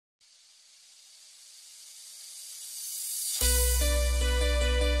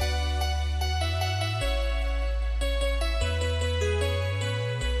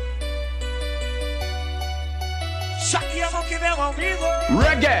meu ao vivo.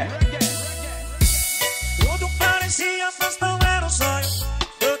 Reggae. Tudo parecia, mas não era um sonho.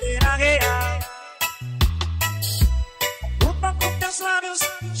 Tudo era real. O papo teus lábios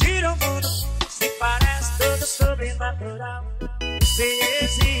giram o mundo. Se parece tudo sobrenatural. Se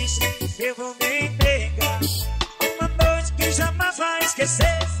existe, eu vou me entregar. Uma noite que jamais vai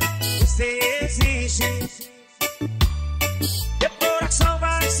esquecer. Se existe, meu coração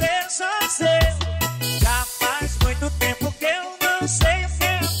vai ser só seu. Já faz muito tempo que eu não sei o que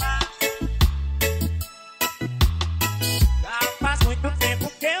amar. Já faz muito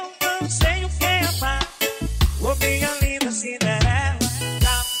tempo que eu não sei o que amar. Ô minha linda Cinderela.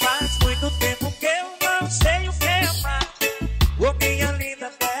 Já faz muito tempo que eu não sei o que amar. Ô minha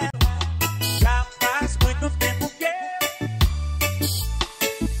linda Bela. Já faz muito tempo que...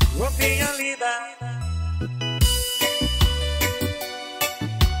 Ô minha linda...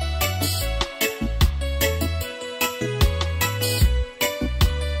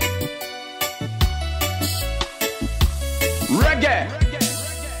 Reggae.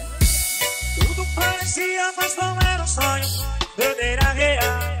 Tudo parecia, mas não era um sonho. Tudo era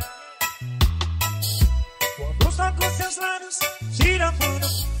real. Quando os tocos seus lábios giram mundo,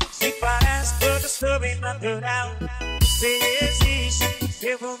 se parece tudo sobrenatural. Se existe,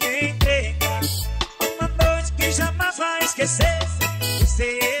 eu vou me entregar. Uma noite que jamais vai esquecer.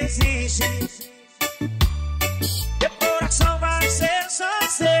 Se existe, meu coração vai ser só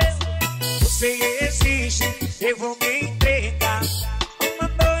seu. Se existe, eu vou me entregar. Uma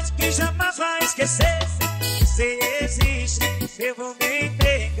noite que jamais vai esquecer. Se existe, eu vou me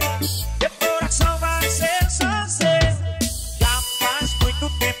entregar. Meu coração vai ser só seu. Já faz muito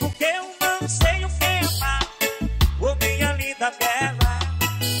tempo que eu não sei o que amar. Ô minha linda Bela.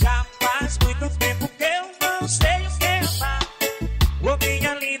 Já faz muito tempo que eu não sei o que amar. Ô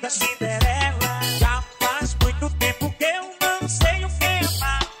minha linda Cinderela. Já faz muito tempo que eu não sei o que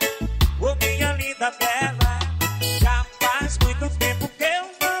amar. Ô minha linda Bela. Já faz muito tempo que eu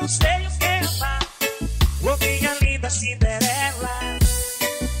não sei o que amar. Ô minha linda Cinderela.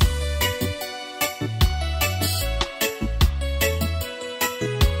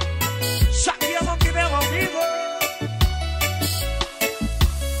 Shakira não que meu ao vivo.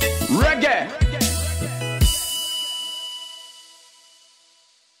 Reggae.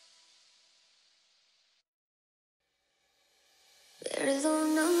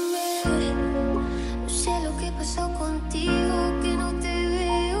 Perdóname, no sé lo que pasó contigo, que no te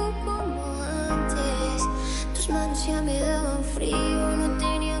veo como antes. Tus manos ya me daban frío, no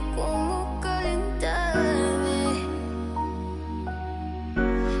tenía cómo calentarme.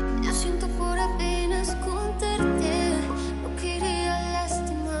 Lo siento por apenas contarte, no quería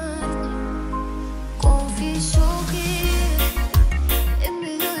lastimarte. Confieso que en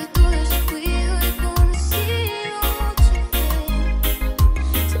medio de todo descuido he conocido mucha gente.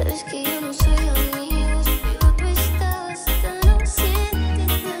 Sabes que yo no soy amigos, pero tú estabas tan ausente,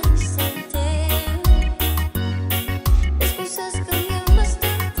 tan distante. Las cosas cambian.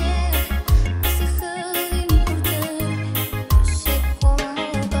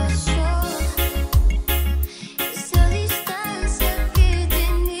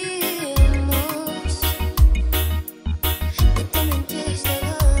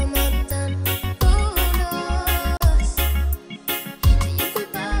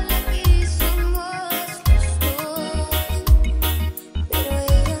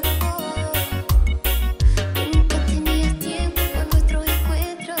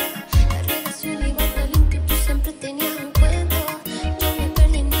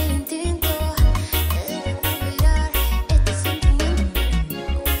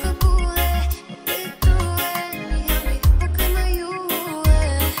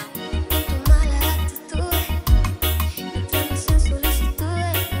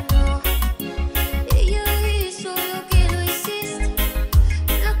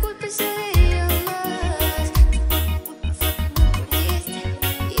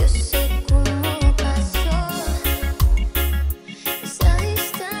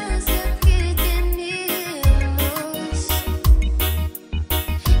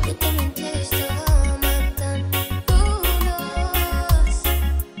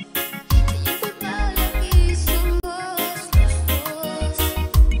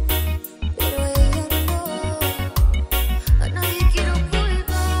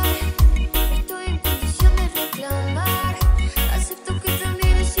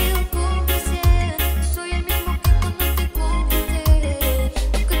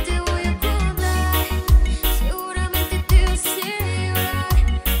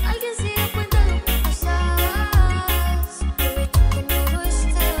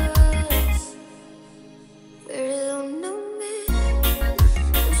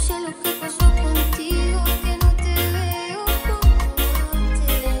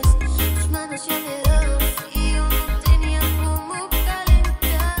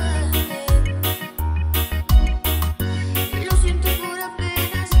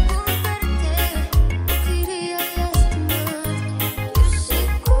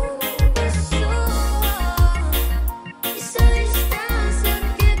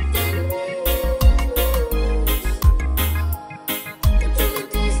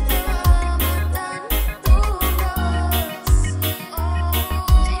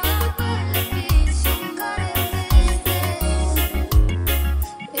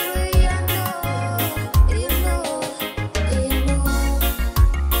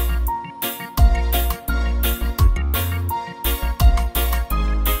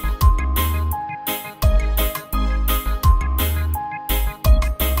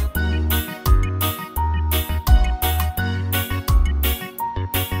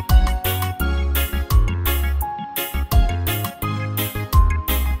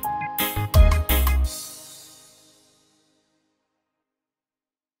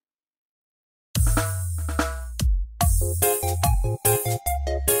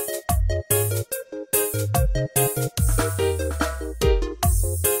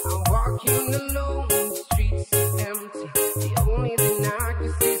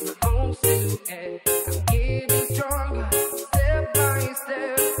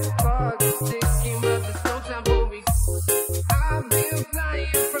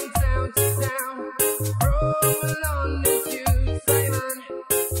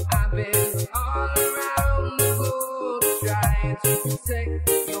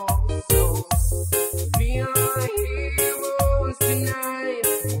 your soul. We are heroes tonight.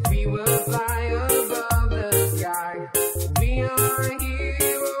 We will fly above the sky. We are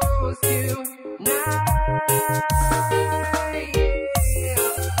heroes tonight.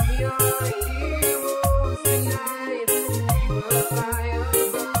 We are heroes tonight. We will fly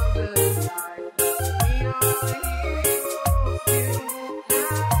above the sky. We are heroes tonight.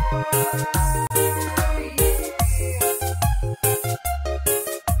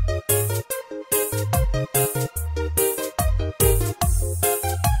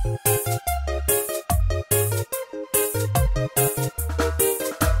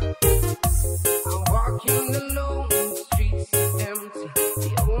 I'm walking alone, the streets are empty.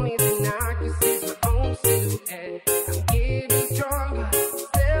 The only thing I can see is my own silhouette. I'm getting stronger,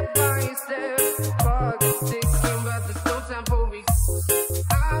 step by step. Clock is ticking, but there's no time for me.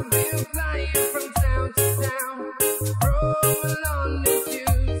 I've been flying from town to town, from London to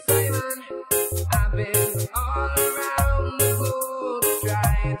Taiwan. I've been all around the globe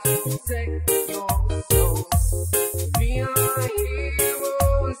trying to protect your soul. We are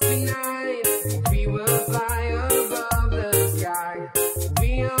heroes tonight. We will fly above the sky. We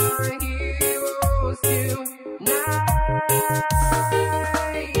are heroes tonight.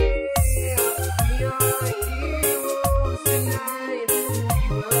 We are heroes tonight. We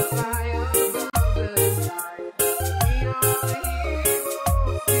will fly above the sky. We are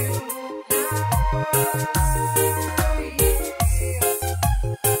heroes tonight.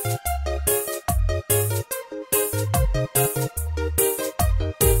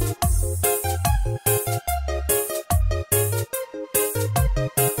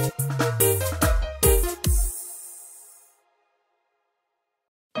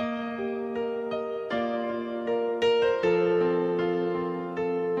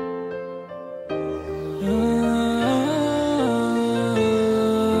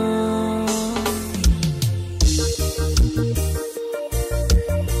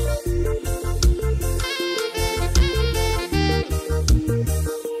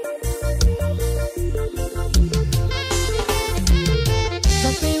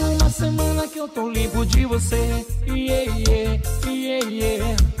 Já tem uma semana que eu tô limpo de você, yeah, yeah, yeah,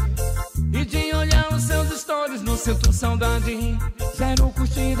 yeah. E de olhar os seus stories não sinto saudade. Zero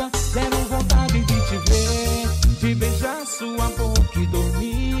curtida, zero vontade de te ver, de beijar sua boca e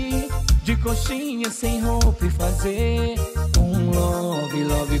dormir de coxinha sem roupa e fazer um love,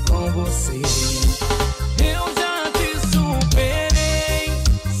 love com você. Eu já te superei,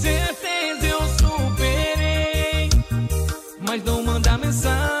 certeza eu superei, mas não manda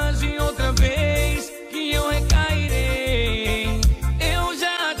mensagem outra vez que eu recairei. Eu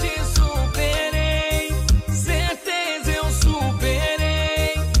já te superei, certeza eu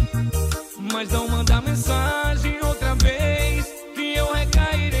superei, mas não manda mensagem outra vez que eu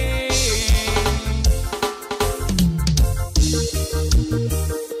recairei.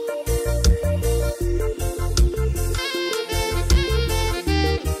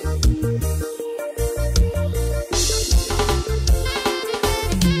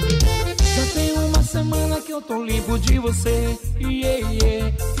 Já tem uma semana que eu tô limpo de você, yeah,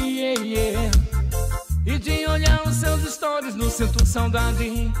 yeah, yeah, yeah. E de olhar os seus stories não sinto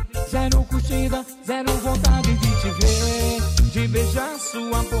saudade. Zero curtida, zero vontade de te ver, de beijar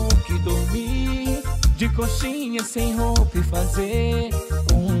sua boca e dormir de coxinha sem roupa e fazer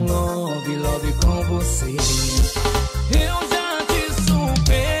um love, love com você. Eu já te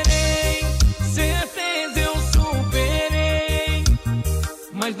superei, certeza eu superei,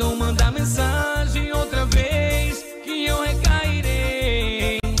 mas não manda mensagem outra vez que eu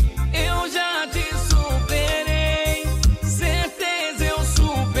recairei. Eu já te superei, certeza eu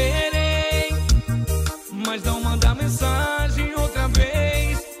superei, mas não manda mensagem outra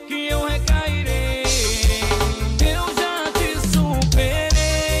vez que eu recairei. Eu já te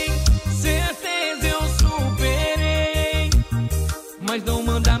superei, certeza eu superei, mas não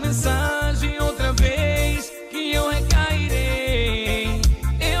manda mensagem outra vez que eu recairei.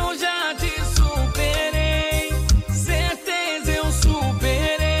 Eu já te superei, certeza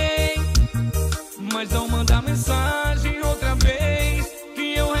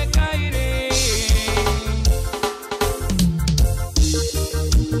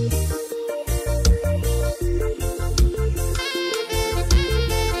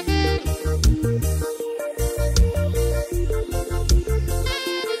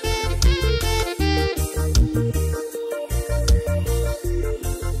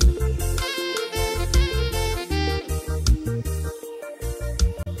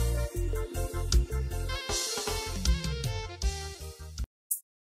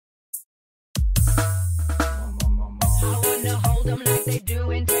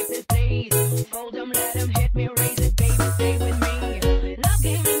face. Fold 'em, let 'em hit me, raise it, baby, stay with me. Love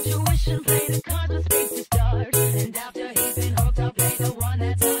game, intuition, play the cards with space to start. And after he's been hooked, I'll play the one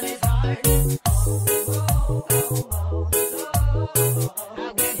that's on his heart.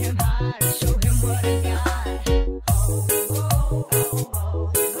 I'll get him high, show him what I got.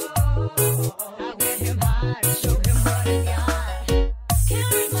 I'll get him high, show him what I got. Can't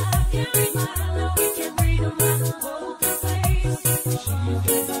read my love, you can't read him on the poker face.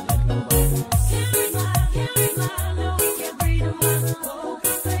 Can't read my love, you can't read him on the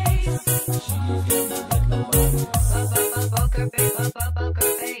poker face. Poker face, poker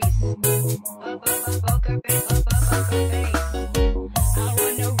face. Poker face, poker face. I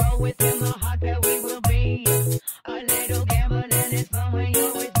wanna roll with him, a hot pair we will be. A little gambling is fun when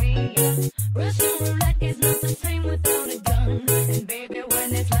you're with me. Russian roulette is not the same without a gun. And baby,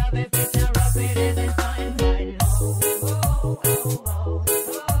 when it's love, if it's not rough, it isn't fun. But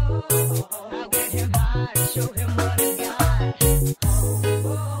I'll get him high, show him what I got.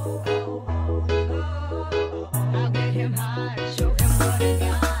 I'll get him high, show him what I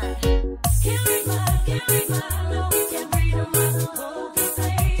got. Can't read my love, you can't read him on the poker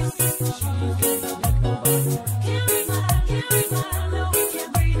face. Can't read my love, you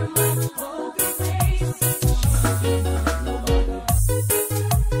can't read him on the poker face. Can't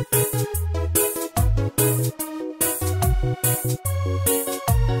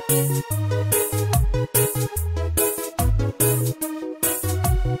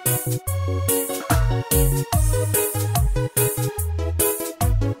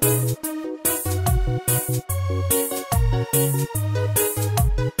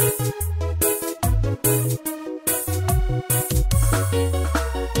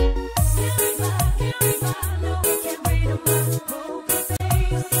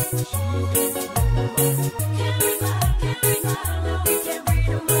read my love, you can't read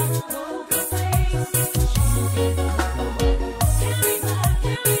him on the poker face.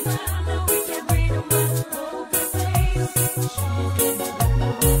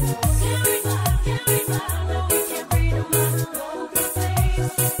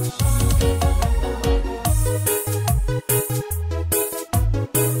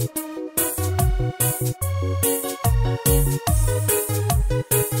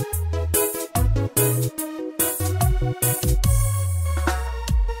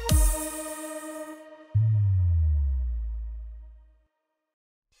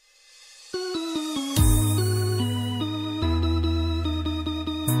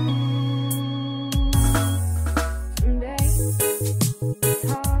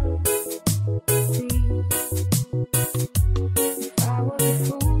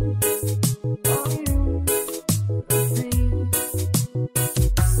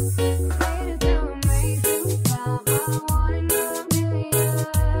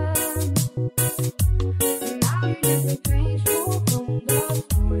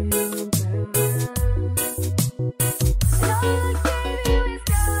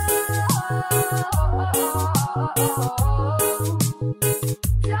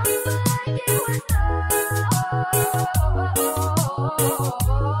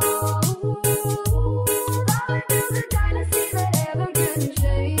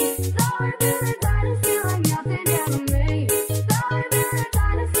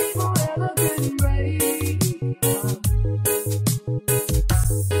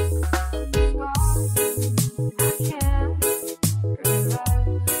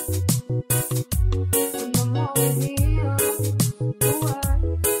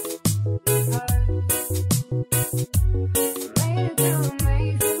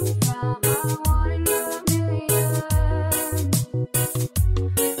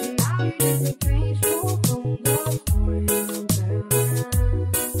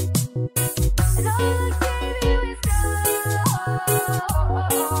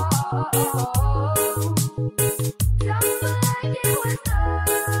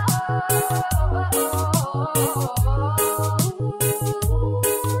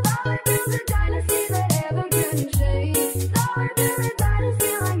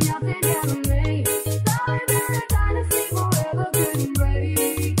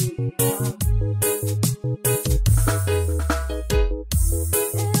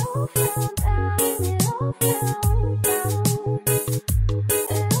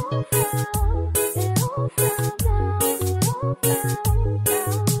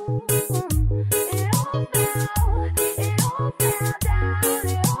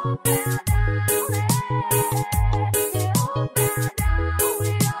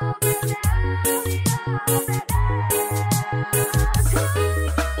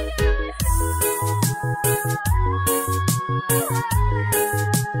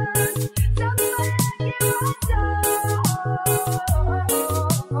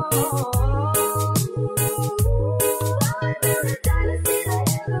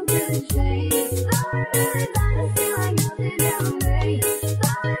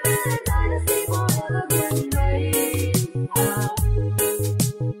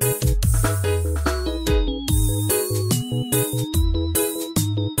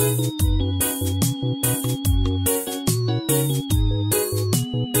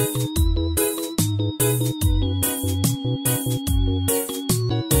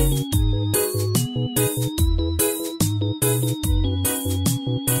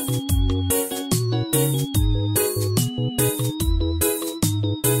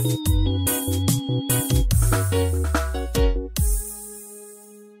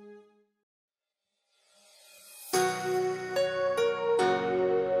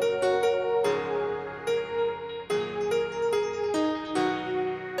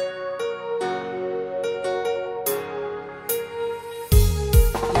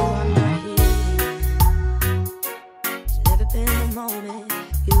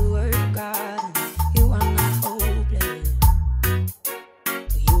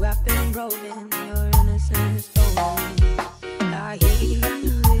 broken, your innocence stolen. I hear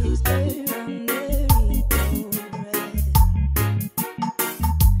you whisper underneath your breath.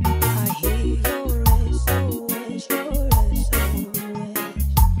 I hear your SOS, your SOS.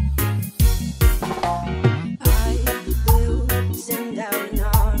 I will send out an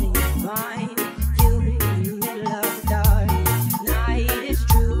army to find you in the middle of the dark night. It's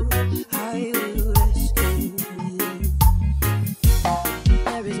true, I will rescue you.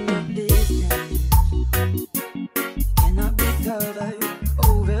 There is no distance, cannot be covered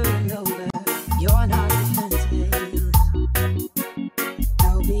over and over. You're not defenseless.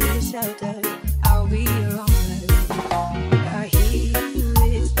 I'll be your shelter, I'll be your armor. I hear you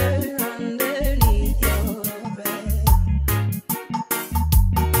whisper underneath your breath.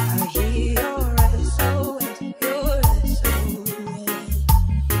 I hear your SOS, your SOS.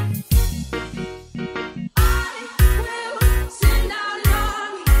 I will send out an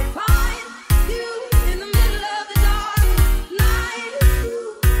army to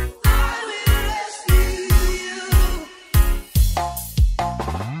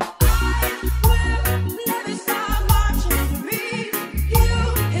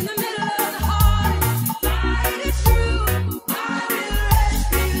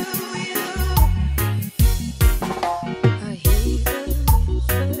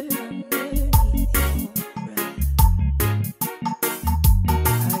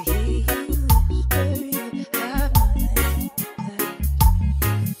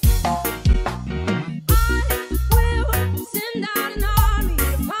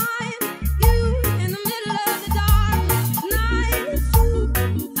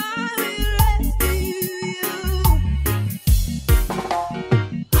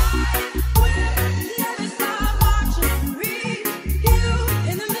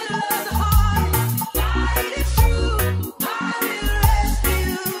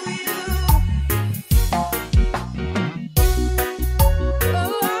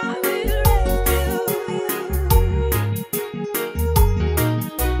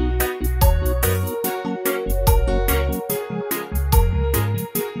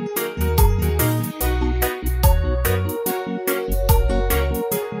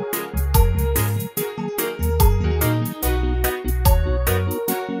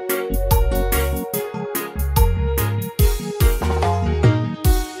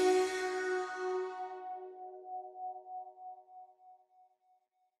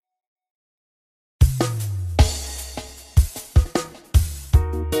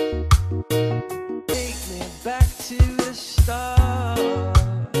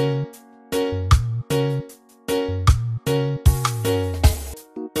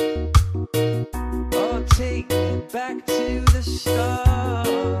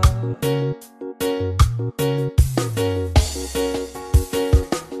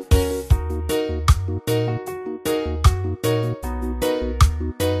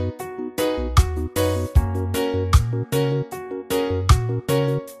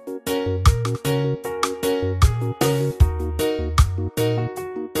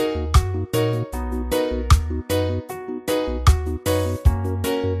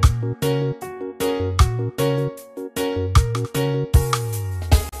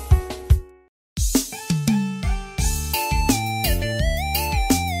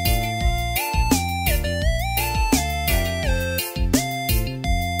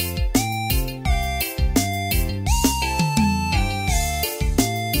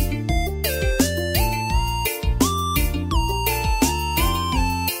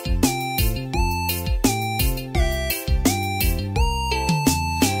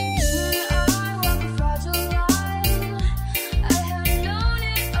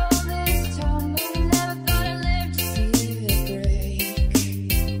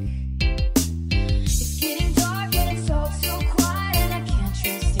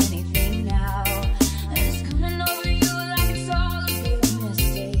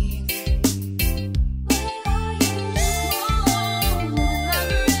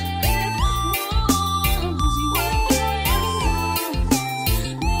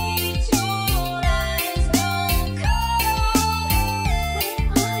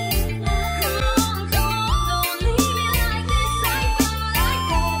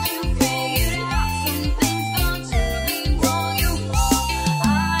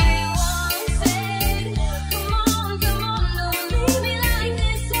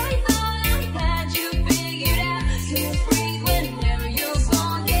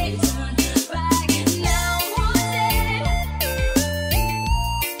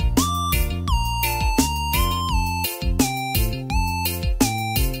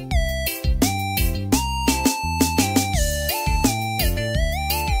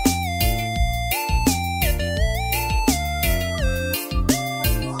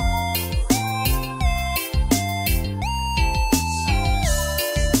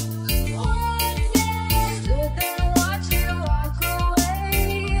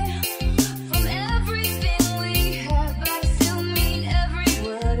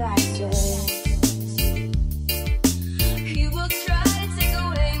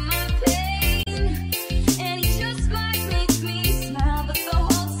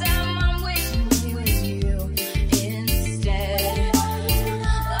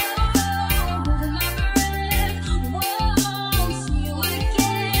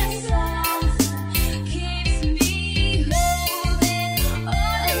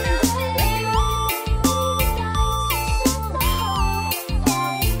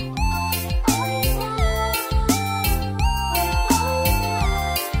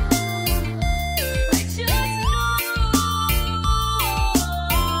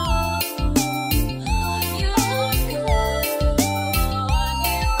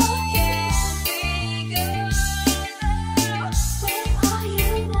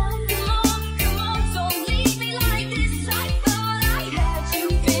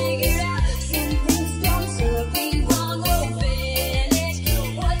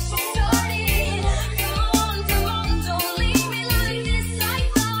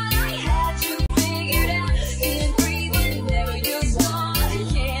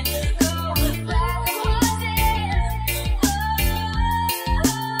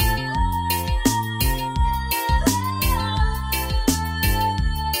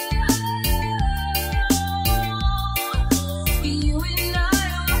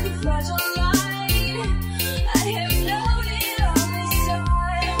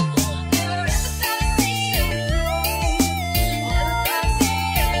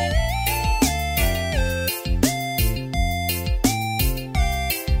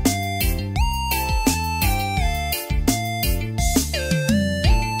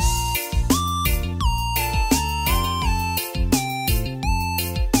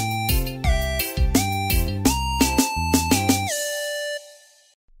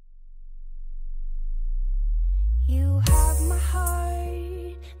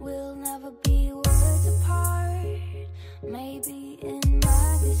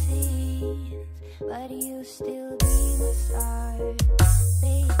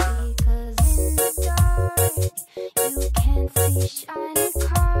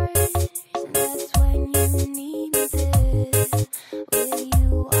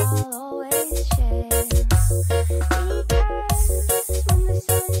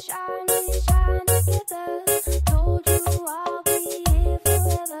sunshine, we shine together. Told you I'll be here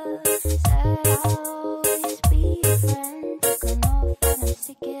forever. Said I'll always be your friend. Took an oath and I'm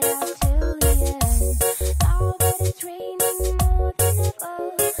stick it out till the end. Now that it's raining more than ever,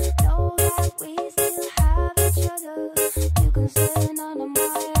 know that we still have each other. You can stand under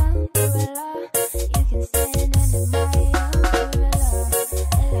my umbrella. You can stand under my umbrella.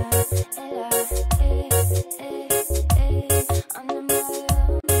 Ella, Ella, eh, eh, eh, under my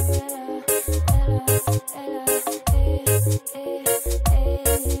umbrella. Ella, Ella, eh, eh, eh,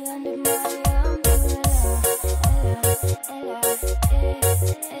 under my umbrella. Ella, Ella, eh,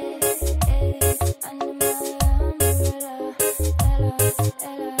 eh, eh, under my umbrella. Ella,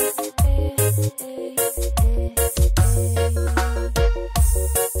 Ella, eh, eh, eh, eh.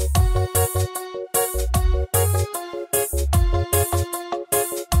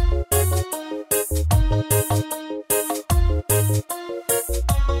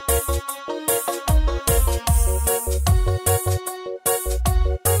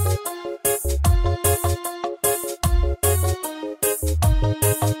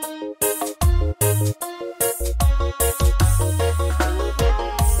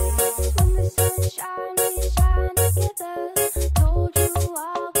 When the sunshine, we shine together. Told you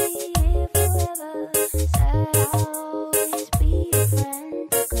I'll be here forever. Said I'll always be your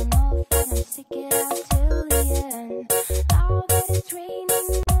friend. Took an oath and I'm stick it out till the end. Now that it's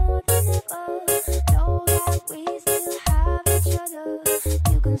raining more than ever, know that we still have each other.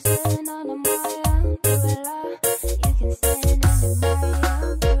 You can stand under my umbrella. You can stand under my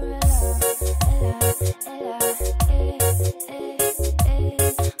umbrella. Ella, Ella, eh, eh, eh,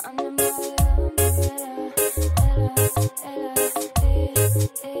 under my umbrella. Ella, Ella, eh,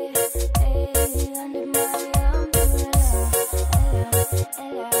 eh, eh, under my umbrella. Ella,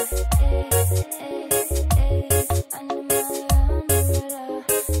 Ella, eh, eh, eh, under my umbrella.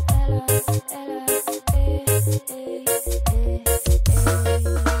 Ella, Ella, eh, eh, eh,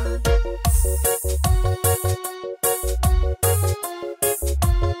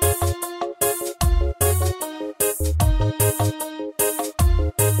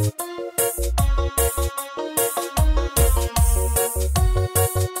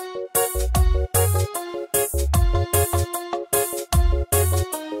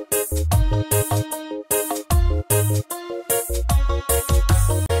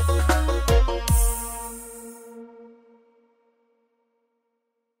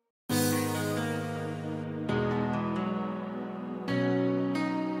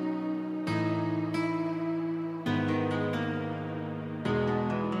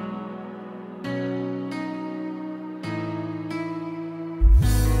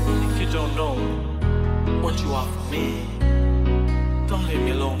 If you don't know what you are for me, don't leave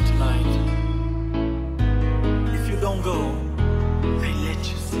me alone tonight. If you don't go, I let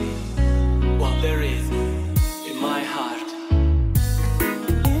you see what there is in my heart.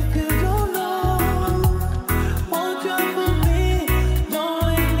 If you don't know what you are for me, don't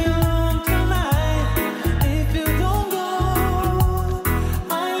leave me alone tonight. If you don't go,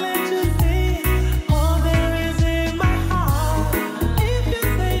 I let you see what there is in my heart. If you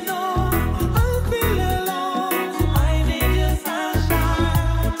say no, I'll feel alone. I need your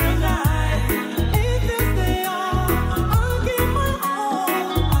sunshine tonight. If you stay on, I'll give my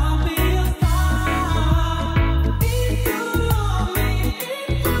all.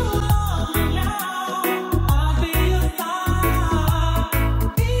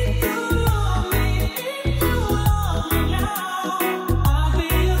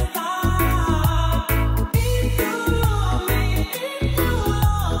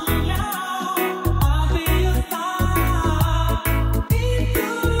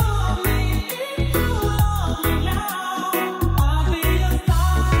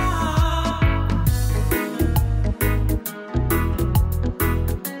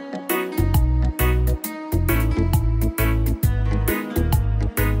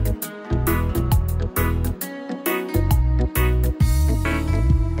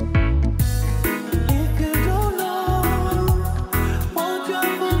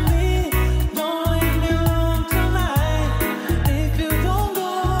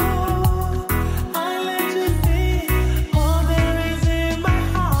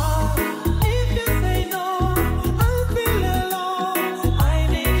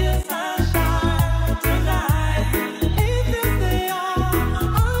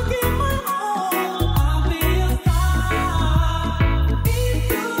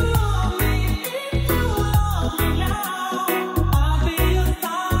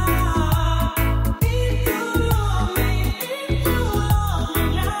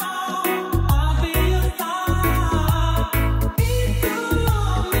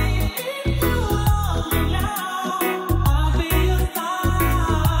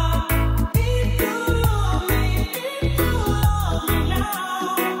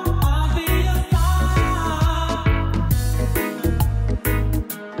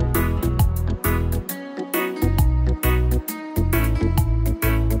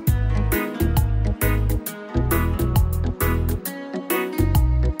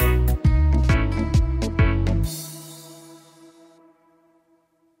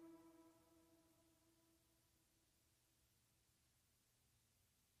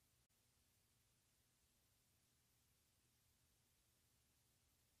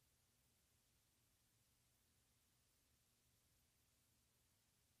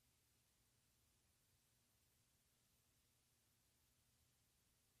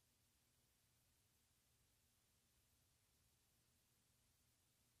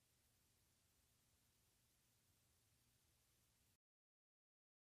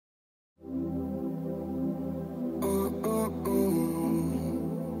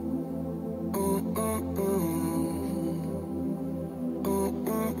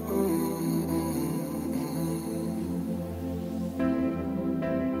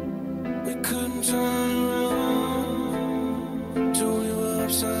 couldn't turn around till we were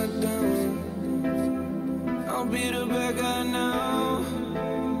upside down. I'll be the bad guy now,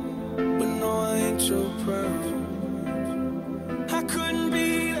 but no, I ain't so proud. I couldn't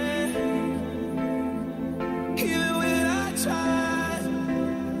be there, even when I tried.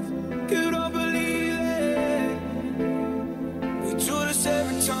 You don't believe it. We do this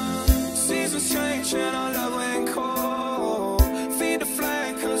every time. Seasons change and our love went cold. Feed the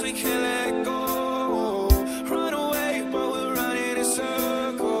flame cause we can't let go. Run away but we're running in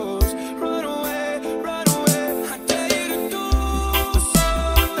circles. Run away, run away. I dare you to do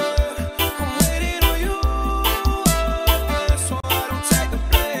something. I'm waiting on you, so I don't take the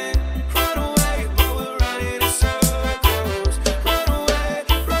blame. Run away but we're running in circles. Run away,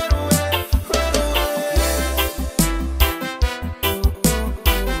 run away, run away.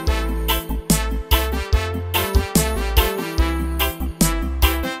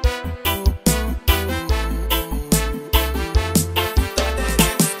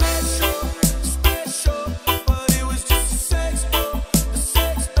 Special, but it was just a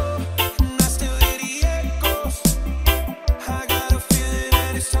sex door, and I still hear the echoes. I got a feeling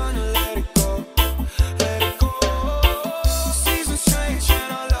that it's time to let it go, let it go. Seasons change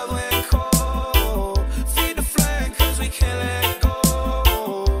and our love went cold. Feed the flame cause we can't let go.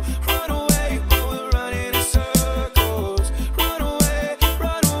 Run away but we're running in circles. Run away,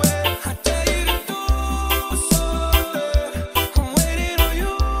 run away. I dare you to do something. I'm waiting on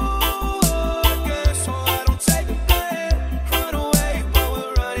you again, so I don't take the blame. Run away but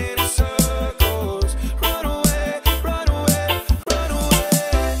we're running in circles. Run away, run away, run away.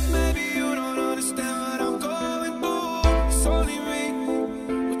 Maybe you don't understand what I'm going through. It's only me.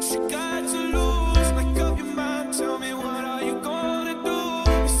 What you got to lose? Make up your mind. Tell me what are you gonna do?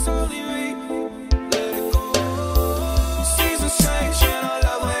 It's only me. Let it go. Seasons change and our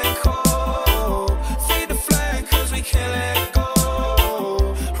love went cold. Feed the flame cause we can't let go.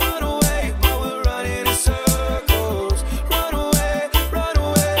 Run away but we're running in circles. Run away, run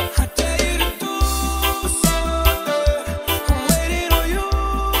away. I dare you to do something. I'm waiting on you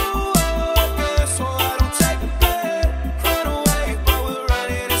again, so I don't take the blame. Run away but we're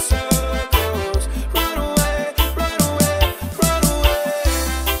running in circles. Run away, run away, run away.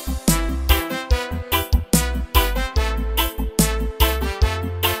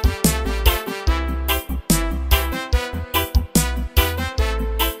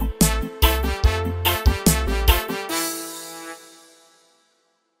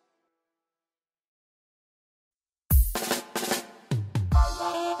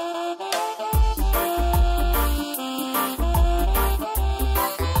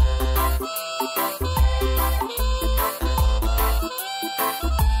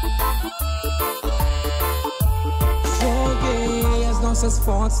 Joguei as nossas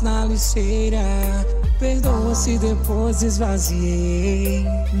fotos na lixeira. Perdoa se depois esvaziei.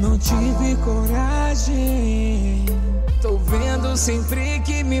 Não tive coragem. Tô vendo sempre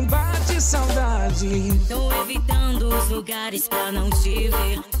que me bate saudade. Tô evitando os lugares pra não te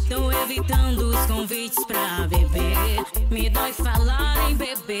ver. Tô evitando os convites pra beber. Me dói falar em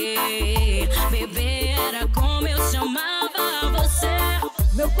beber. Beber era como eu chamava você.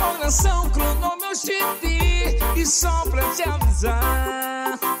 Meu coração clonou meu chip. E só pra te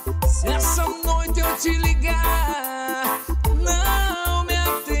avisar, se essa noite eu te ligar, não me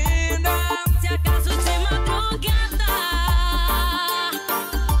atenda. Se acaso de madrugada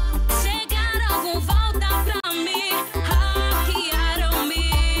chegar algum, volta pra mim.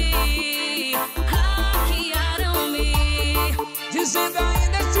 Hackearam-me, Dizendo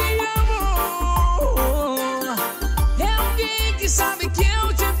ainda te amo. É alguém que sabe que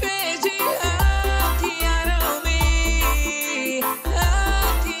eu te perdi. Hackearam-me.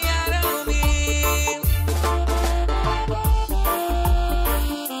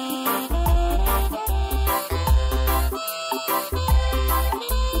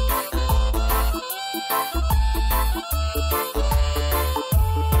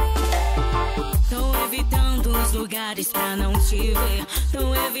 tô evitando os lugares pra não te ver.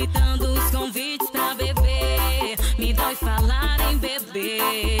 Tô evitando os convites pra beber. Me dói falar em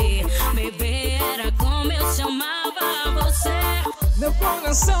beber. Beber era como eu chamava você. Meu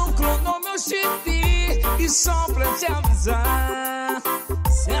coração clonou meu chip. E só pra te avisar,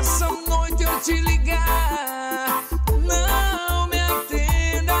 se essa noite eu te ligar, não me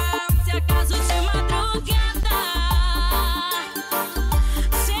atenda. Se acaso de madrugada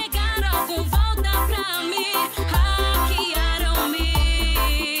chegar algum, volta pra mim. Hackearam-me,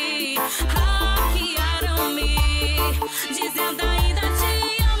 dizendo ainda te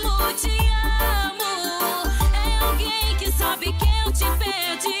amo. É alguém que sabe que eu te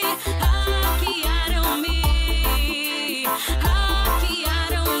perdi.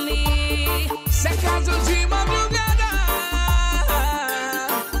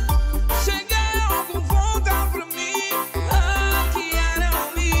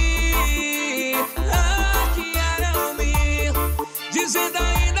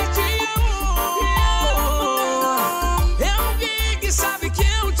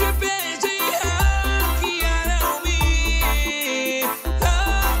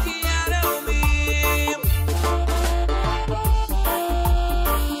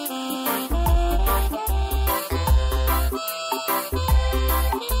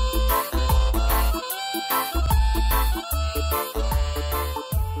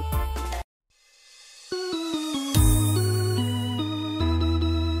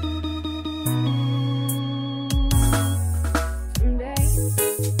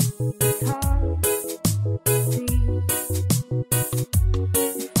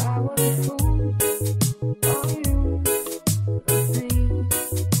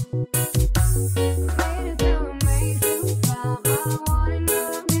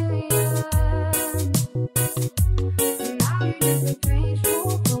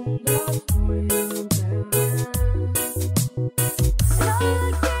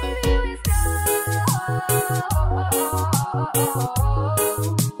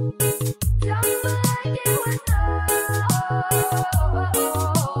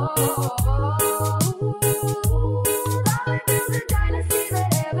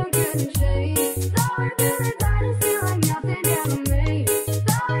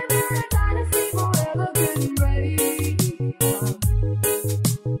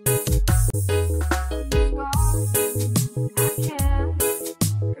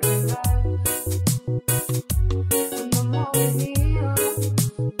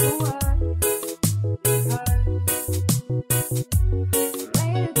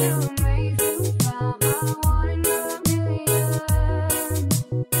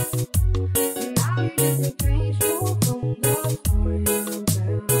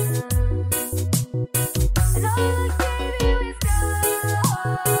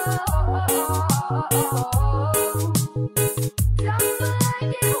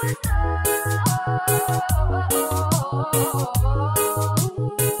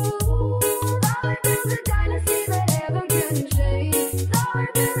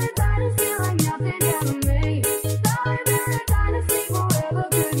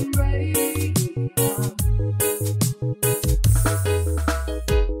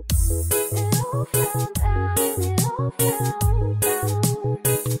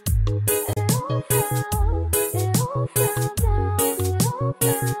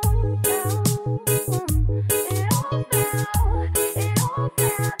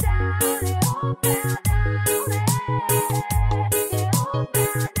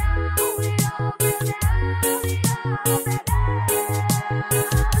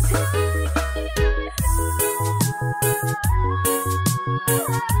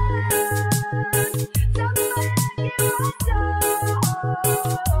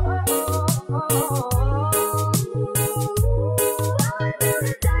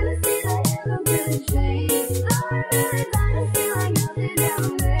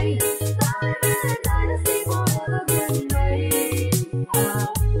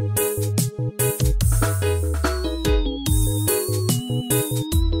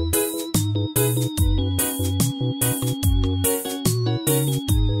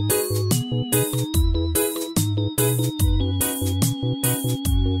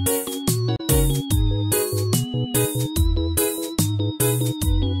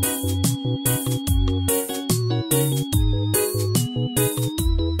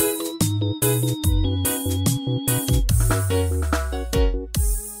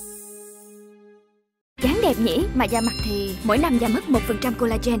 nhỉ? Mà da mặt thì mỗi năm da mất 1%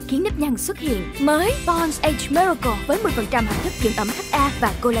 collagen khiến nếp nhăn xuất hiện. Mới Pond's Age Miracle với 10% hoạt chất dưỡng ẩm HA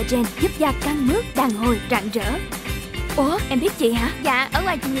và collagen giúp da căng mướt, đàn hồi, rạng rỡ. Ủa, em biết chị hả? Dạ, ở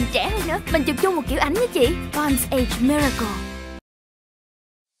ngoài chị nhìn trẻ hơn nữa. Mình chụp chung một kiểu ảnh với chị. Pond's Age Miracle.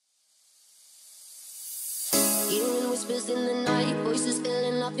 In the night, voices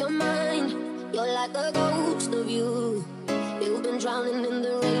filling up your mind. You're like a ghost of you. You've been drowning in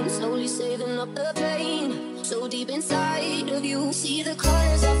the rain, slowly saving up the pain. So deep inside of you, see the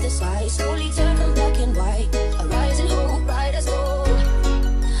colors of the sky slowly turn from black and white. A rising hope, bright as gold.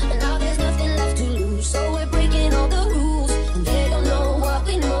 And now there's nothing left to lose, so we're breaking all the rules, and they don't know what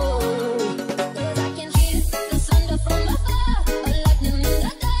we know. 'Cause I can hear the thunder from afar, a lightning in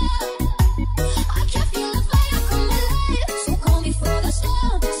the dark. I can feel the fire come alive. So calm before the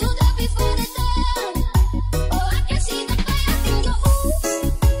storm, so dark before the dawn. Oh, I can see the fire in your eyes.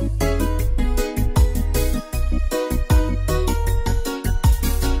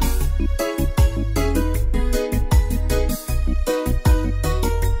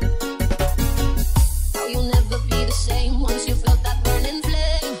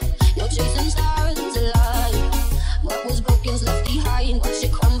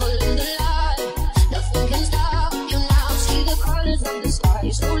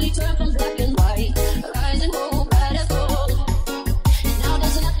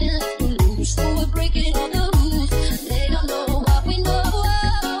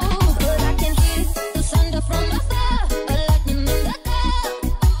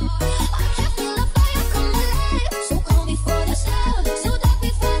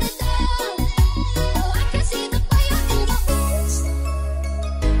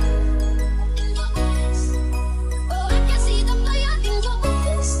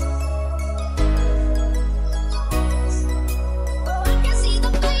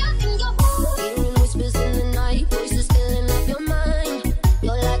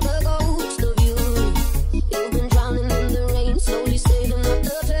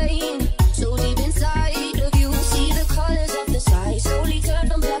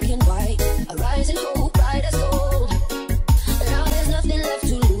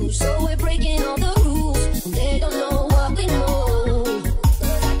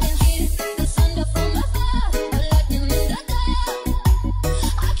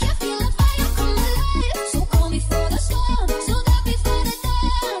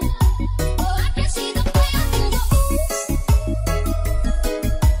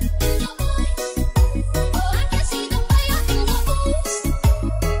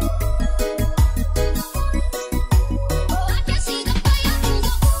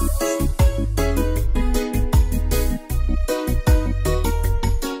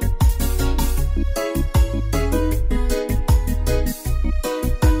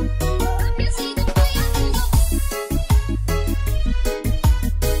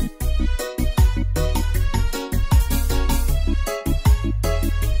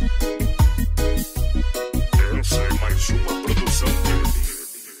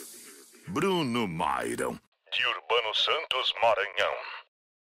 Bruno Myron, de Urbano Santos, Maranhão.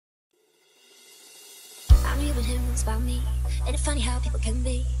 I'm reading hymns about me. Ain't it funny how people can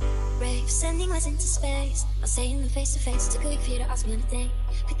be brave, sending us into space, not saying them face to face. Too good for you to ask me anything.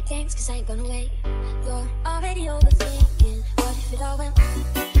 Pick the games, cause I ain't gonna wait. You're already overthinking. What if it all went wrong?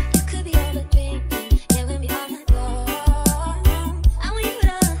 You could be over drinking. Yeah, we'll be all night long. I want you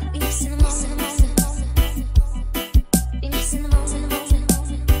to be missing the moment. Be missing the moment.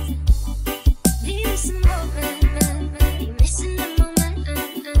 Be missing the moment. Be missing the moment.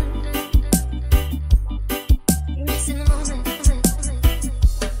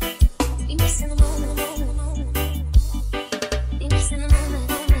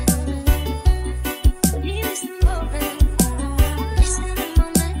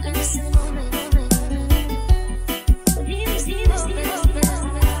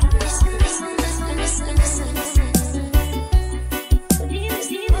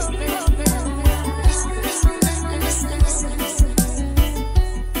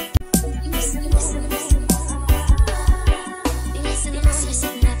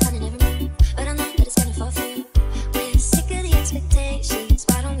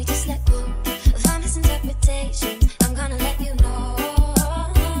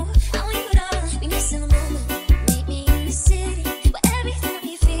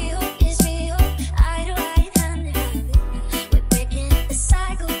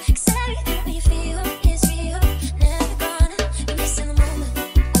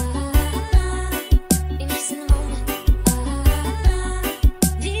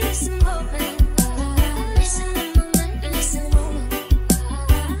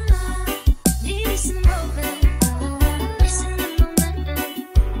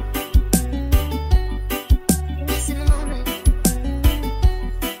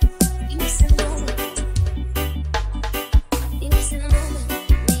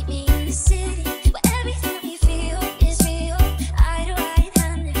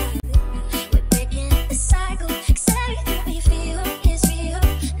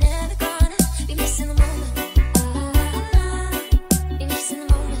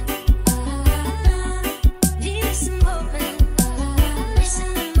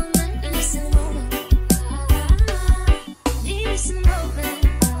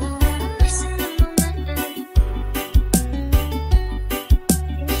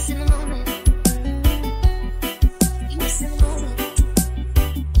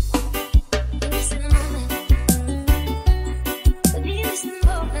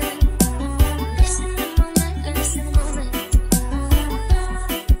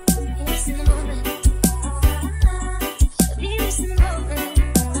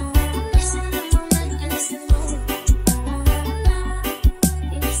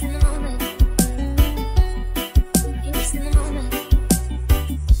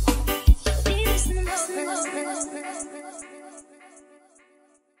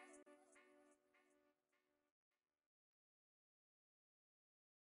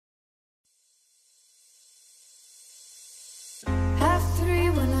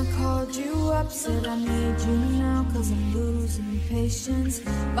 Said I need you now, cause I'm losing patience.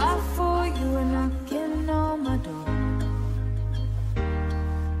 By 4 you were knocking on my door.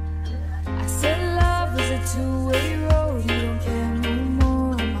 I said love is a two-way road. You don't care no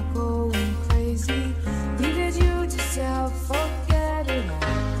more, am I going crazy? Needed you just to help forget it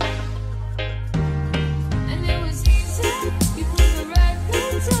all. And it was easy, you put the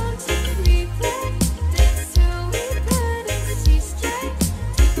records on to replay. Dance till we couldn't see straight.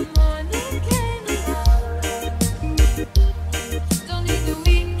 Till the morning came. Don't need the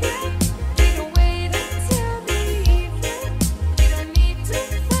weekend, we can wait until the evening. We don't need to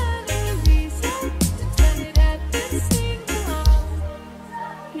find a reason to turn it at this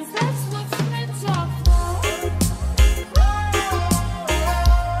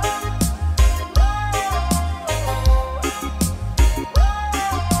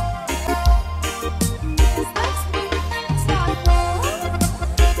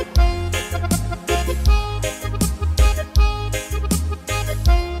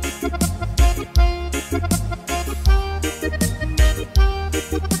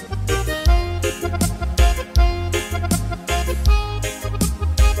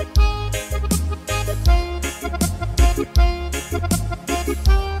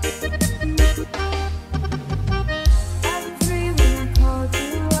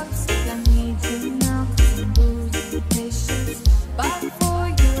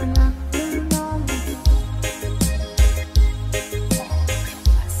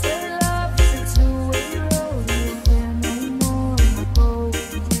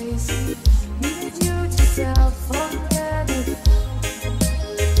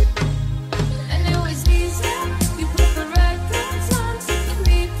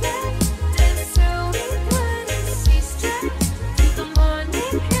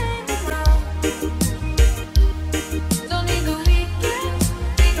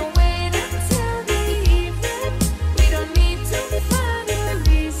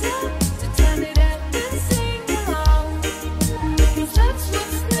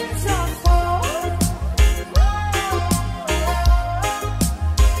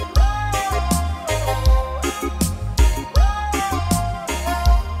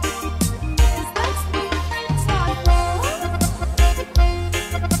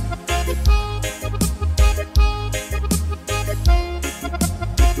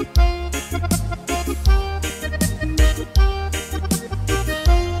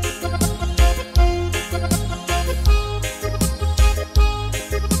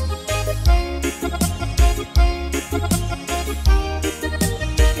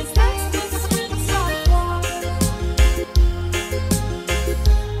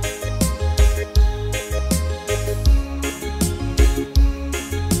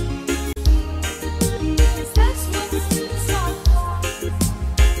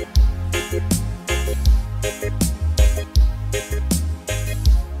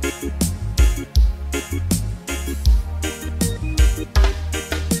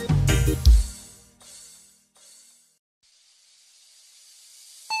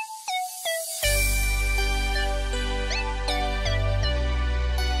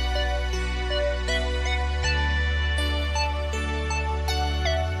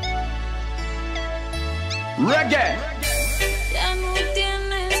Reggae. Ya no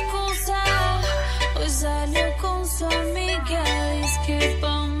tiene excusa. Hoy salió con su amiga. Dice que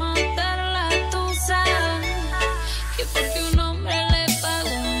pa' matar la tusa. Que porque un hombre le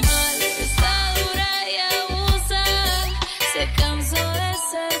pagó mal. Está dura y abusa. Se cansó de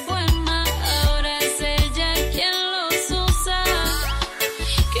ser buena. Ahora es ella quien los usa.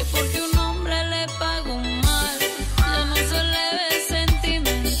 Que porque un hombre le pagó mal. Ya no se le ve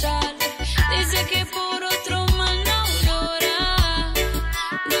sentimental. Dice que por otro mal no llora.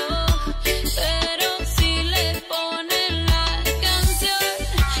 No, pero si le ponen la canción,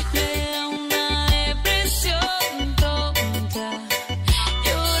 le da una depresión tonta.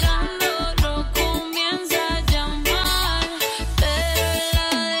 Llorando lo comienza a llamar, pero la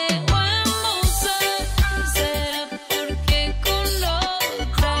dejó en buzón. Será porque con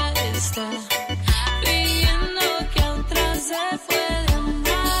otra está pidiendo que a otra se pueda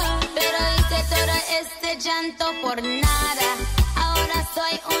amar. Pero hice todo este llanto por nada. Ahora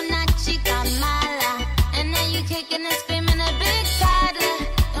soy una chica mala. And now you kicking and screaming a big toddler.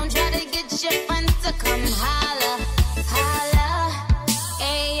 Don't try to get your friends to come holla, holla.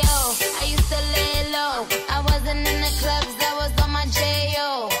 Ayo, I used to lay low. I wasn't in the clubs, I was on my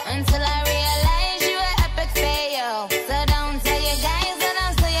J.O. Until I realized you were epic fail. So don't tell your guys, so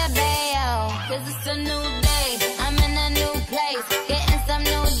don't tell your bayo. Cause it's a new day, I'm in a new place. Getting some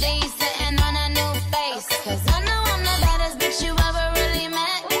new days, sitting on a new face. Cause I know I'm the baddest bitch you ever really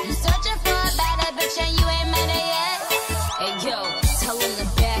met. You searching for a better bitch and you ain't met her yet. Hey yo, tell him to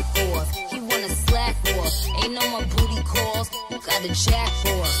back off. He wanna slack off. Ain't no more booty calls. You got a jack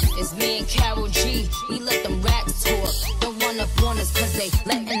for. It's me and Carol G. We let them racks talk. Don't run up on us cause they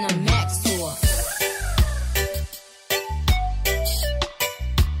letting the max talk.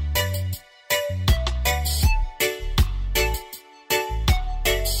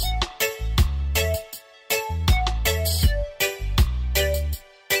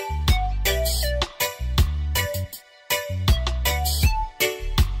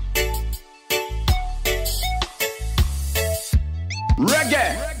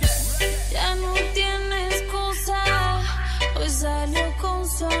 Reggae. Ya no tiene excusa. Hoy salió con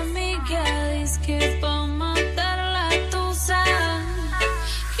su amiga. Dice que pa' matar la tusa.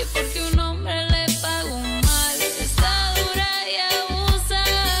 Que porque un hombre le pagó mal. Está dura y abusa.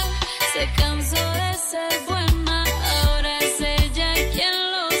 Se cansó de ser buena. Ahora es ella quien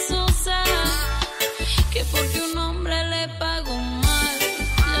los usa. Que porque un hombre le pagó mal.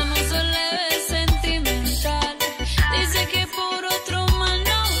 Ya no se le ve sentimental. Dice que por otro mal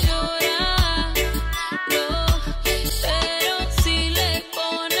no llora. No, pero si le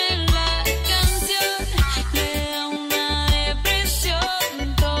ponen la canción, le da una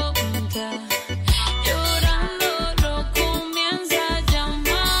depresión tonta. Llorando lo comienza a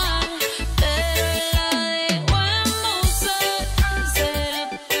llamar, pero la dejó en buzón. Será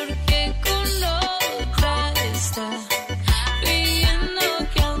porque con otra está pidiendo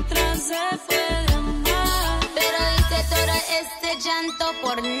que a otra se pueda amar. Pero hice todo este llanto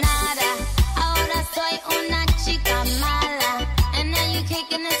por nada. Ahora soy una chica mala. And now you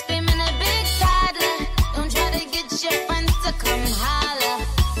kicking and screaming a big toddler. Don't try to get your friends to come holla,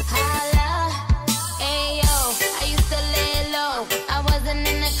 holla. Ayo, I used to lay low. I wasn't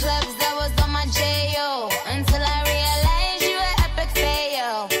in the clubs, I was on my J.O. Until I realized you were epic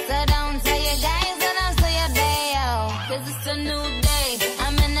fail. So don't tell your guys, so don't tell your bayo. Cause it's a new day,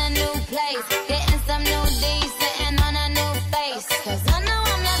 I'm in a new place. Getting some new days, sitting on a new face. Cause I know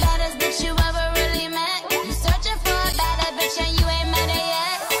I'm the baddest bitch you ever really met. You searching for a better bitch and you ain't met her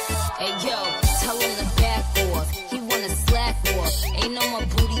yet. Hey yo, tell him to back off. He wanna slack off. Ain't no more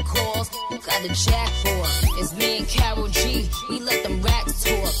booty calls. You got a jack for. It's me and Carol G. We let them racks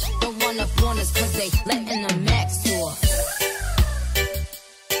talk. Don't run up on us cause they letting the max talk.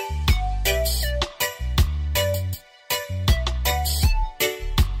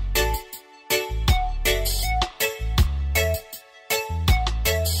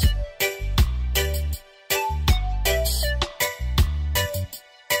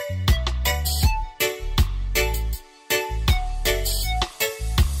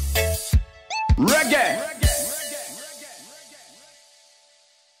 Reggae.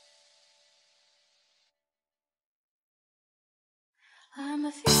 I'm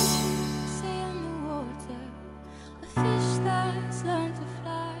a fish in the water, a fish that's learned to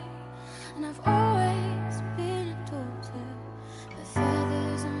fly. And I've always been a daughter, but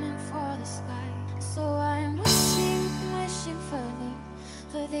feathers are meant for the sky. So I'm wishing further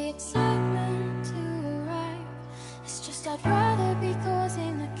for the excitement to arrive. It's just I'd rather be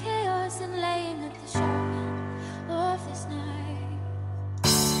causing the chaos and laying at the sharp end of this night.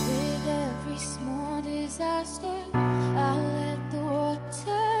 With every small desire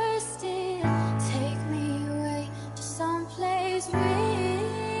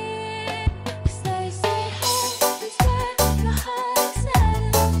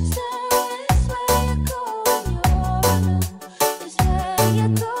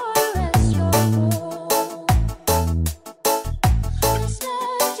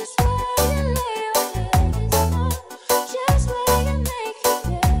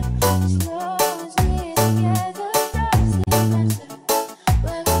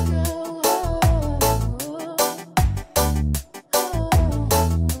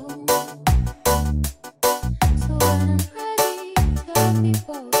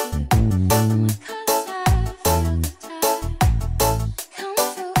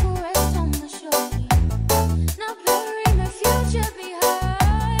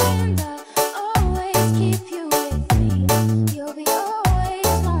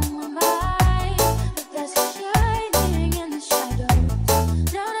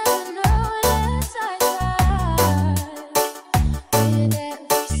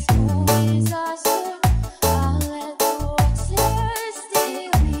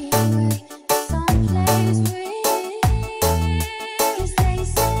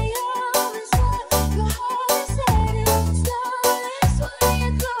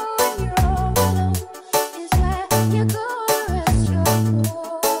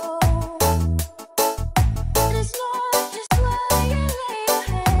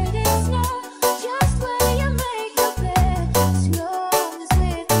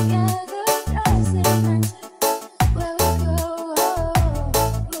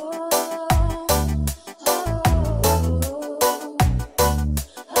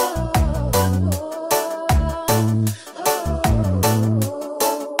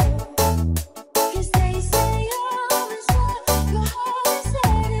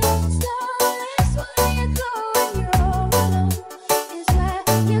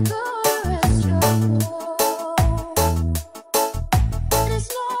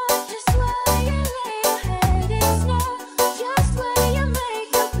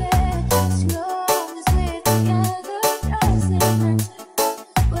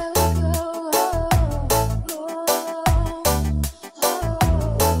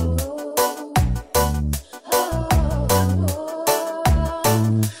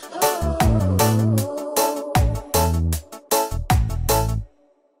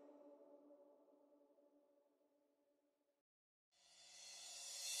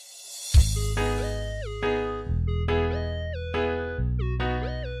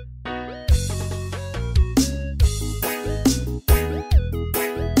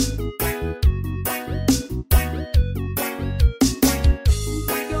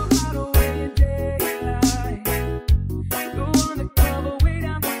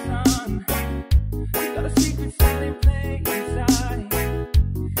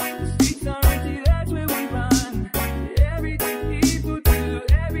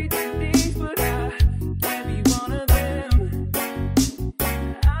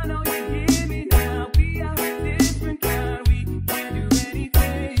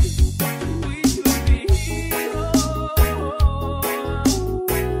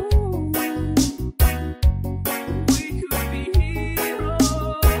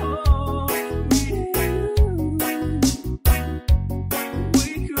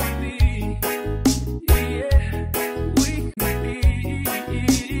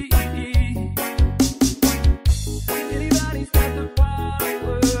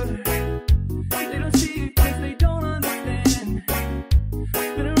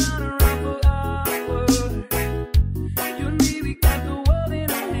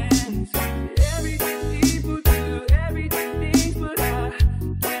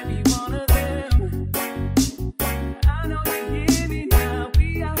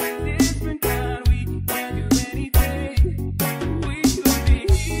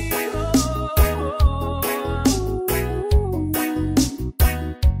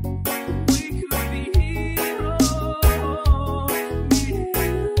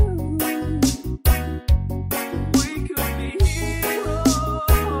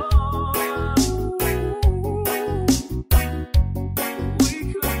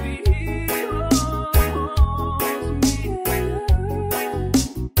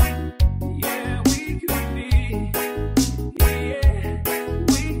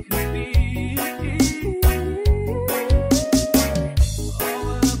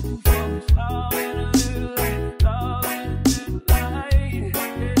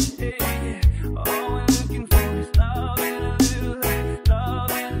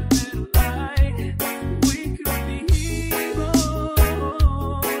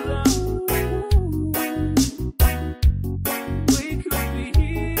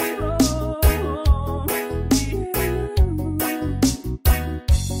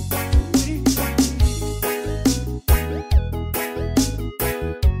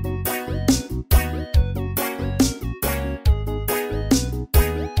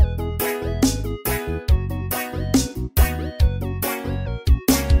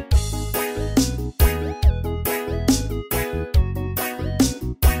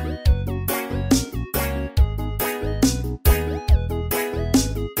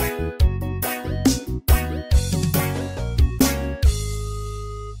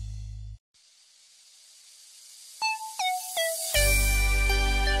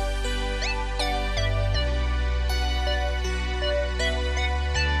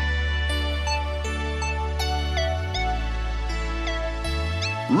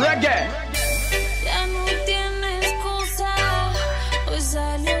Reggae. Ya no tiene excusa, hoy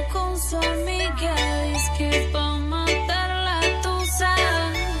salió con su amiga, dice que pa' matar la tusa,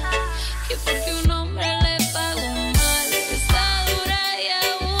 que porque un hombre le pagó mal, está dura y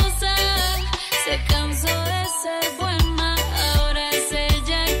abusa, se cansó de ser buena, ahora es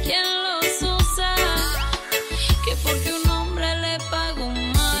ella quien los usa, que porque un hombre le pagó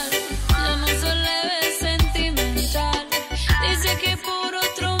mal, ya no se le ve sentimental, dice que por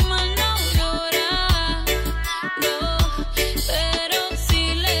otro mal no llora, no, pero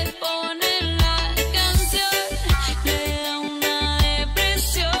si le ponen la canción, le da una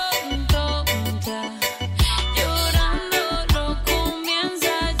depresión tonta, llorando lo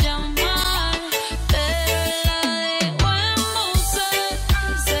comienza a llamar, pero la dejó en buzón,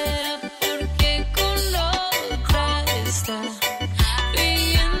 será porque con otra está,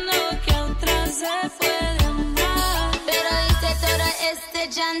 pidiendo que a otra se puede amar. Pero hice todo este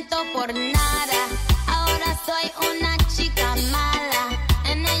llanto por nada. Ahora soy una chica mala.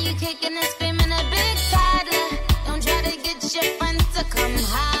 And now you kicking and screaming a big toddler. Don't try to get your friends to come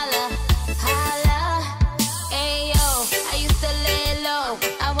holla, holla. Ayo, I used to lay low.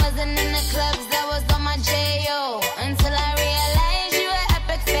 I wasn't in the clubs, I was on my J.O. Until I realized you were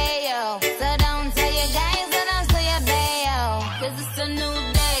epic fail. So don't tell your guys that I'm still your bayo. Cause it's a new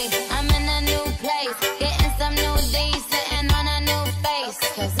day, I'm in a new place. Getting some new days, sitting on a new face.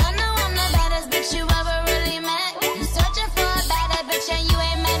 Cause I know I'm the baddest bitch you ever really met. You searching for a better bitch and you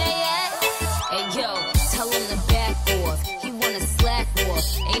ain't met her yet. Hey yo, tell him to back off. He wanna slack off.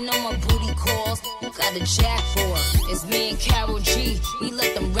 Ain't no more booty calls. You got a jack for. It's me and Carol G. We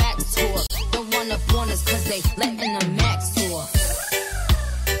let them racks talk. Don't run up on us cause they letting the max talk.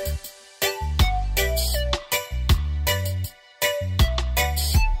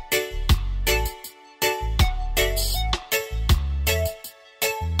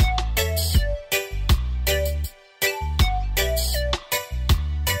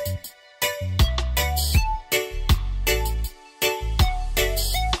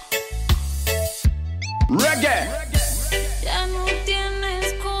 Reggae. Ya no tiene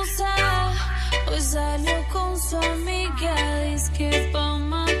excusa, hoy salió con su amiga, dice que pa'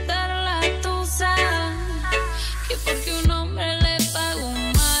 matar la tusa, que porque un hombre le pagó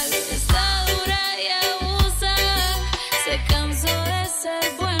mal, está dura y abusa, se cansó de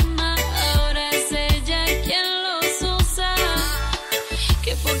ser buena, ahora es ella quien los usa,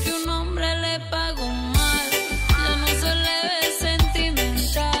 que porque un hombre le pagó mal, ya no se le ve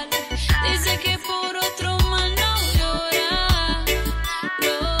sentimental, dice que por otro mal no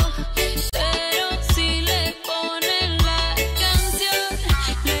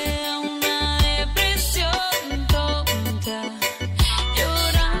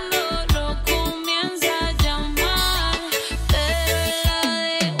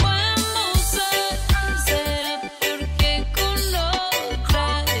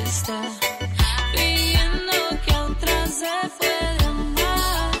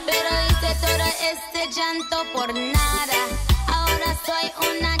tanto por nada. Ahora soy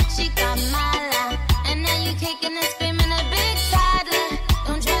una chica mala. And now you kicking and screaming a big toddler.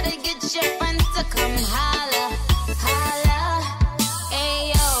 Don't try to get your friends to come holla, holla.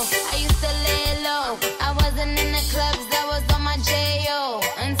 Ayo, I used to lay low. I wasn't in the clubs, I was on my J.O.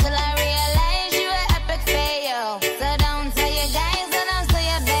 Until I realized you were epic fail. So don't tell your guys and don't tell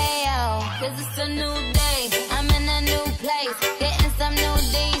your bayo. Cause it's a new day, I'm in a new place. Getting some new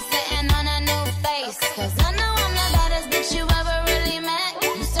D's, sitting on a new face. Cause I know I'm the baddest bitch you ever really met.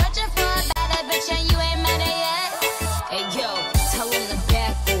 You searching for a better bitch and you ain't met her yet. Hey yo, tell him to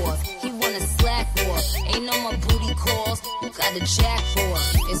back off. He wanna slack off. Ain't no more booty calls. You got a jack for.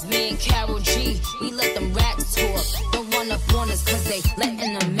 It's me and Carol G. We let them racks